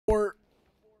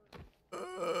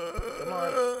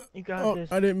You got Oh,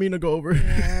 this. I didn't mean to go over.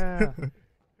 Yeah.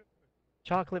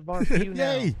 Chocolate bar for you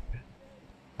now. Yay!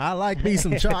 I like me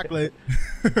some chocolate.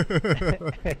 Got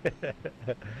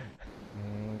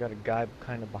a guy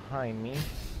kind of behind me.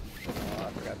 Oh,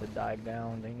 I forgot to dive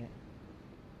down. Dang it.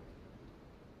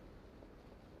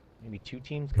 Maybe two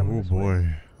teams coming Oh this way.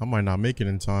 boy, I might not make it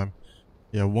in time.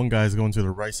 Yeah, one guy's going to the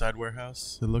right side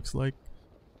warehouse, it looks like.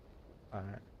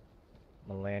 Alright. I'm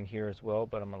gonna land here as well,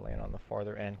 but I'm gonna land on the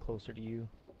farther end, closer to you.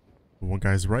 One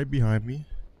guy's right behind me.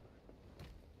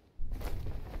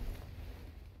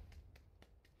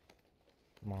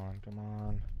 Come on, come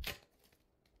on.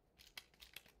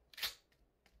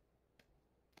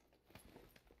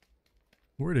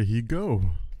 Where did he go?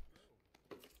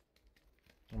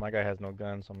 My guy has no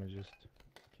gun, so I'm gonna just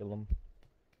kill him.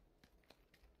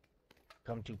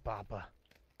 Come to Papa.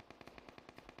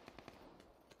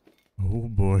 Oh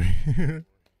boy.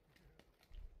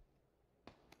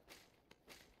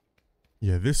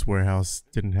 Yeah, this warehouse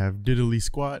didn't have diddly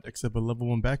squat except a level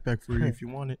 1 backpack for you if you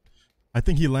want it. I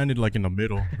think he landed like in the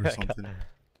middle or something.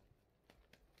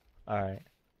 Alright.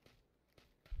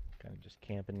 Kind of just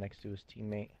camping next to his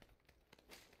teammate.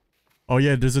 Oh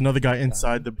yeah, there's another guy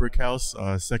inside the brick house,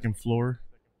 second floor.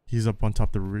 He's up on top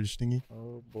of the ridge thingy.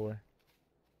 Oh boy.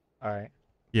 Alright.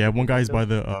 Yeah, one guy's by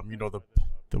the you know, the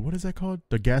what is that called?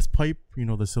 The gas pipe, you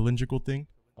know, the cylindrical thing.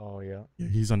 Oh yeah. Yeah,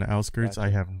 he's on the outskirts. Gotcha.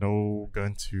 I have no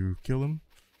gun to kill him.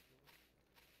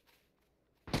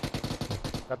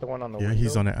 Got the one on the Yeah, window.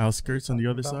 he's on the outskirts on the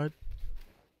other side.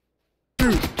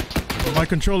 Dude, my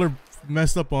controller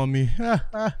messed up on me.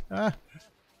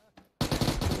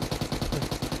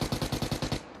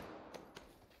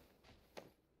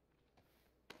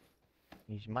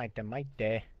 He's mighty.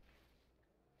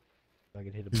 I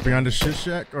could hit a He's behind the shit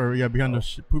shack, or yeah, behind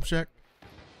the poop shack.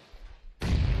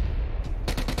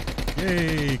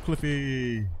 Yay,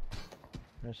 Cliffy!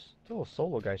 There's still a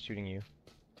solo guy shooting you.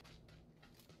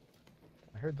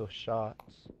 I heard those shots.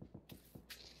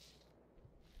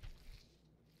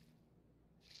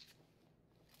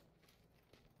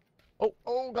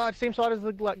 Oh god, same spot as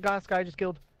the gas guy I just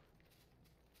killed.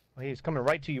 Oh, he's coming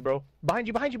right to you, bro. Behind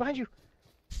you, behind you, behind you!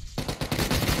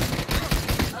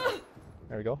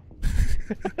 There we go.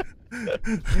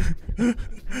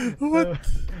 What?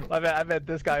 I met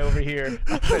this guy over here.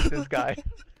 I met this guy.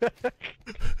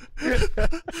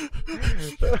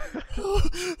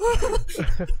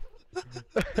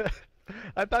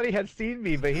 I thought he had seen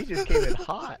me, but he just came in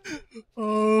hot.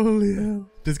 Holy hell.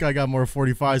 This guy got more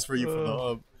 45s for you for the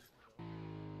hub.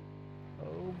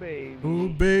 Oh baby. Oh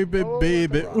baby, Oh,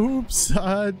 baby. rock. Oops,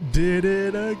 I did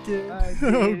it again. I did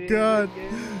Oh it god.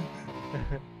 again.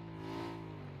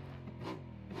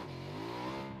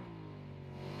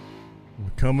 We're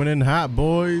coming in hot,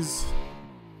 boys.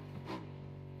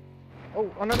 Oh,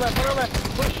 on our left,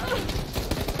 push!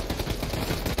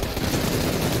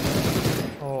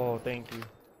 Oh, thank you.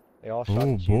 They all shot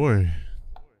Oh at you. boy.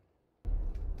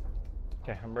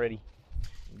 Okay, I'm ready.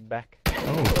 Back.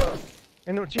 Oh.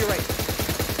 And no, to your right.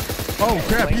 Oh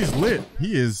crap, he's lit.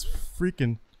 He is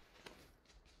freaking.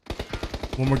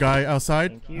 One more guy outside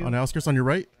Thank you. on the outskirts on your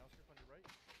right.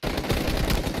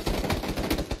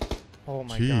 Oh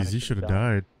my god. Jeez, you should have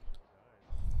died.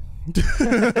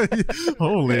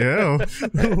 Holy hell.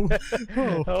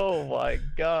 Oh. Oh my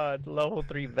god. Level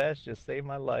 3 vest just saved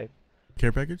my life.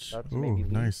 Care package? That's Oh, maybe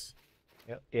loot. nice.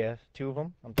 Yep, yeah, 2 of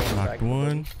them. I'm throwing Knocked back.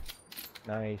 one.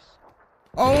 Nice.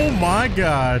 Oh my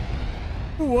god.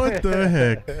 What the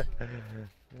heck?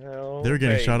 No, They were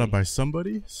getting shot baby. up by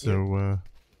somebody, so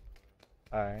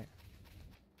Alright.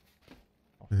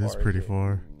 this is pretty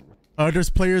far.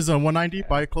 There's players on 190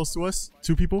 by close to us.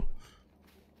 2 people.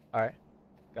 Alright.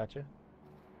 Gotcha.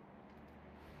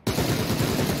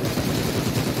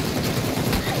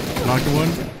 Knocked one.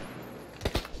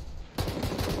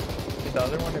 Is the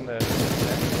other one in the...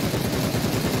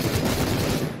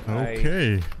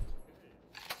 Okay.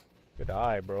 Good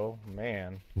eye, bro.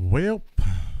 Man. Well,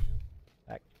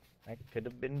 That could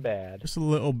have been bad. just a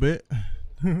little bit.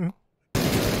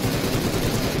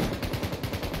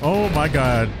 Oh my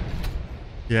god.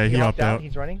 Yeah, he hopped out.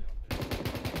 He's running.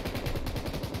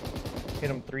 Hit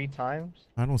him 3 times.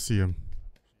 I don't see him.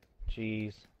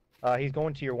 Jeez. He's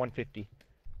going to your 150.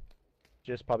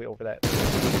 Just probably over that.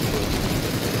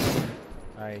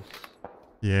 Nice.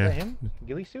 Yeah. Is that him?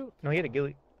 Ghillie suit? No, he had a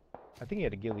ghillie. I think he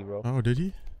had a ghillie, bro. Oh, did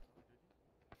he?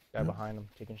 Guy behind him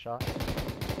taking shots.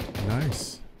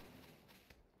 Nice.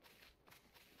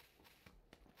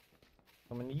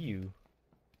 Coming to you.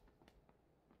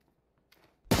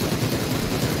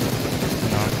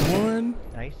 Knocked one.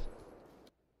 Nice.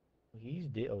 He's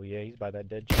dead. Oh yeah, he's by that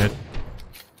dead Dead. tree.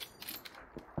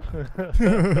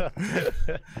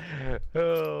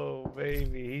 Oh,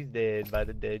 baby. He's dead by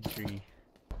the dead tree.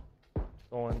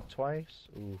 Going twice.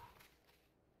 Ooh.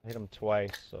 I hit him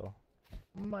twice, so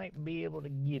might be able to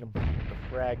get him with the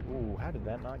frag. Ooh, how did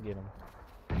that not get him?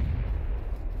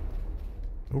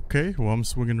 Okay, well I'm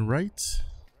swinging right.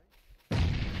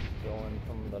 Going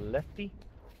from the lefty.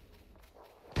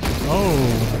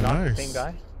 Oh, Not nice. the same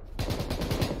guy.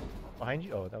 Behind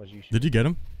you? Oh, that was you. Did you get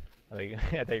him? I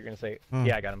thought you were gonna say. Oh.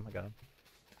 Yeah, I got him.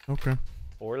 Okay.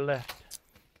 4 left.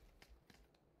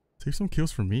 Take some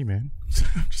kills from me, man.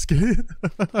 I'm just kidding.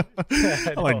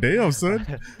 I'm like, damn,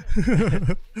 son.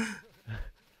 The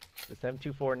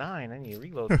 7249. I need to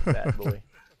reload this bad boy.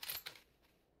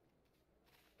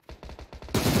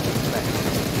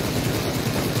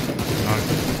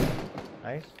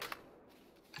 Nice.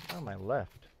 On my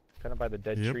left. Kind of by the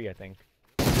dead tree, I think.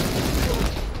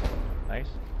 Nice.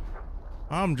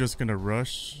 I'm just gonna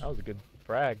rush. That was a good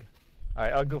frag.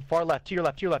 Alright, I'll go far left, to your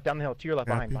left, down the hill, to your left,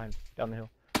 behind, down the hill.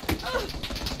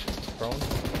 Prone.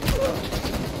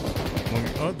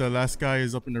 Oh, the last guy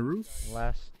is up in the roof.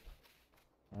 Last.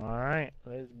 Alright,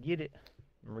 let's get it.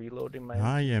 I'm reloading my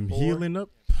I am M4. healing up.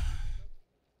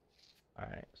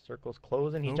 Alright, circle's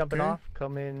closing. He's jumping off.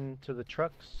 Come into the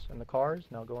trucks and the cars.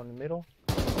 Now go in the middle.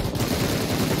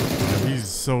 He's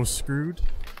so screwed.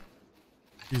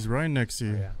 He's right next to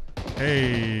you. Oh, yeah.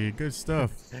 Hey, good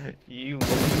stuff. You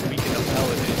weakened up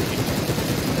paladin.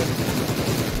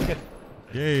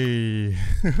 Yay.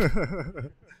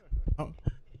 Oh.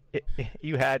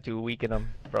 You had to weaken him,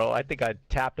 bro. I think I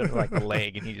tapped him like the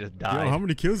leg and he just died. Yo, how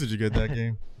many kills did you get that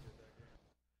game?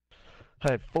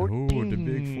 I had 14. Oh, the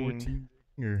big 14.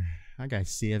 I got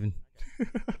 7.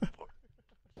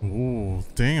 Oh,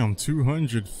 damn,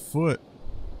 200 foot.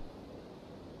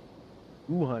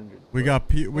 200. We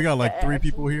got like 3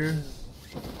 people here,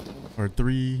 or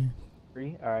 3.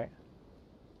 3. All right.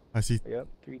 I see. Yep.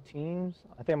 3 teams.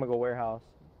 I think I'm gonna go warehouse.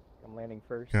 I'm landing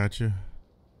first. Gotcha.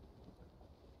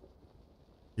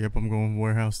 Yep, I'm going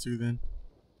warehouse too then.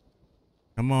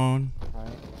 Come on. All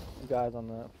right. You guys on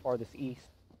the farthest east.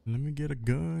 Let me get a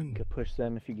gun. You could push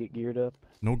them if you get geared up.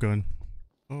 No gun.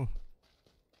 Oh.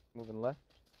 Moving left.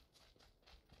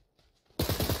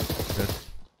 Good.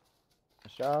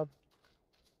 Nice job.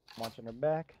 I'm watching her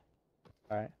back.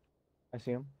 All right. I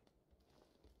see him.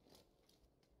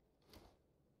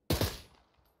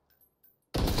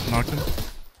 Knocked him.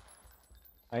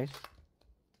 Nice.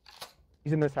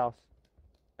 He's in this house.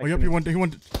 Oh, yep, he went. He's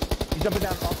jumping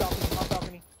down off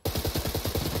balcony.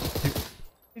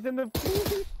 He's in the.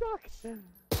 He's stuck.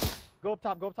 Go up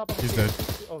top. He's dead.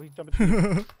 Oh, he's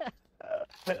jumping.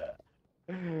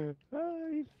 Oh,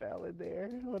 he fell in there.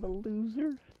 What a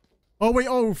loser. Oh wait.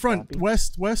 Oh, front. Copy.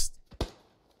 West.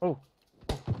 Oh.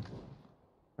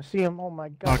 I see him. Oh my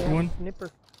god. Knocked one. Snipper.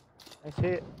 Nice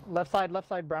hit. Left side,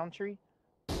 brown tree.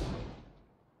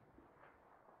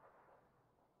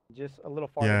 Just a little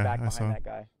farther back behind that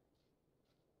guy.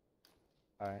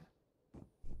 Alright.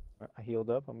 I healed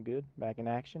up. I'm good. Back in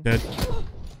action. Dead.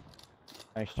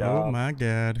 Nice job. Oh my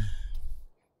god.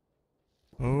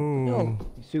 Oh.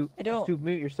 Soup,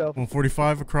 mute yourself.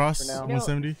 145 across. For now.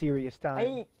 170. Serious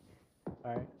time.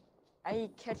 Alright. I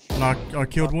catch.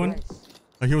 Killed one.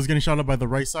 He was getting shot up by the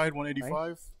right side. 185.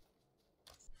 Nice.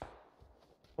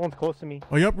 One's close to me.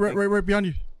 Oh, yep. Right behind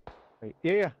you. Wait.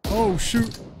 Yeah. Oh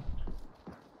shoot.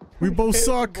 We both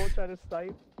suck. We both try to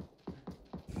snipe.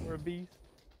 We're a beast.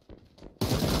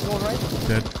 Going right.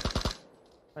 Dead.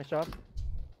 Nice job.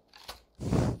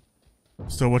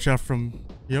 So watch out from.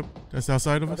 Yep, that's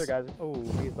outside of us. Other guys. Oh,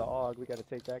 he's the AUG. We gotta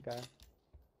take that guy.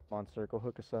 Come on, circle.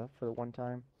 Hook us up for the one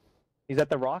time. He's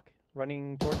at the rock,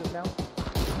 running towards us now.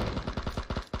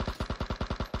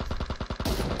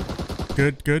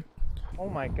 Good. Oh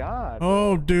my god.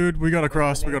 Oh, dude, we gotta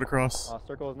cross.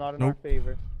 Circle is not in our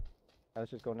favor.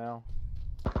 Let's just go now.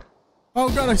 Oh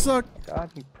god, I suck.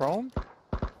 God, he's prone.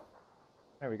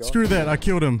 There we go. Screw that, I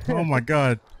killed him. Oh my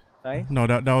god. Nice. No,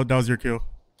 that was your kill.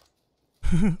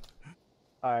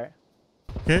 Alright.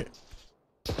 Okay.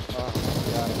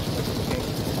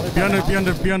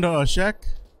 Beyond the shack.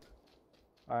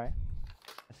 Alright.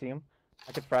 I see him.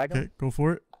 I could frag him. Okay, go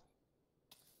for it.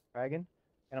 Fragging.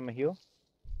 And I'm gonna heal.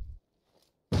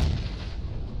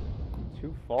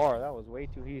 Too far. That was way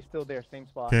too. He's still there. Same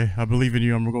spot. Okay, I believe in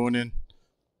you. I'm going in.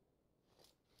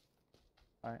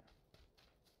 Alright.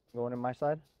 Going in my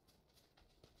side.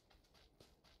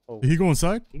 Oh. Did he go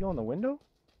inside? He go in the window?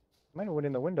 Might have went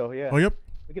in the window, yeah. Oh, yep.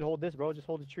 We could hold this, bro. Just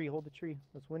hold the tree. Hold the tree.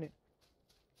 Let's win it.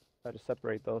 Try to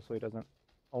separate, though, so he doesn't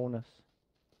own us.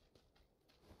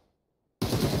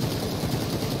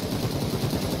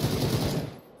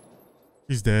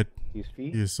 He's dead. His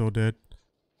feet? He is so dead.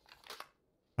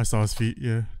 I saw his feet,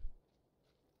 yeah.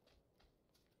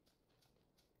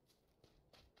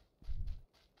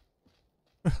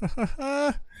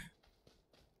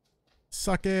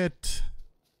 Suck it.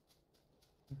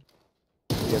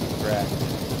 Gets cracked.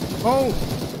 Oh!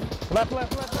 Left.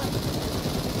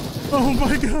 Oh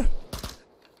my god!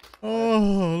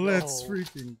 Oh, let's go.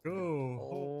 freaking go.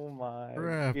 Oh my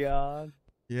crap. god.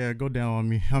 Yeah, go down on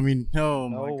me. I mean, oh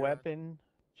my No god. weapon.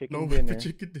 Chicken No dinner. weapon,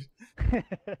 chicken dinner.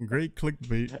 Great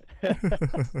clickbait.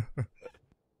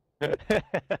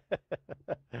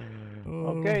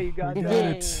 Okay, you got we that. got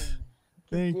it.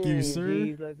 Thank you, sir.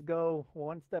 Jeez, let's go.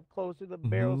 One step closer to the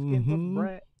barrel skin for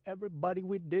Brent. Everybody,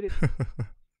 we did it.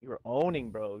 You're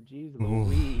owning, bro. Jeez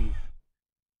Louise.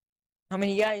 How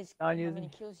many guys? How Anya's- many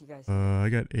kills you guys? I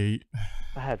got 8.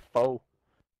 I had 4.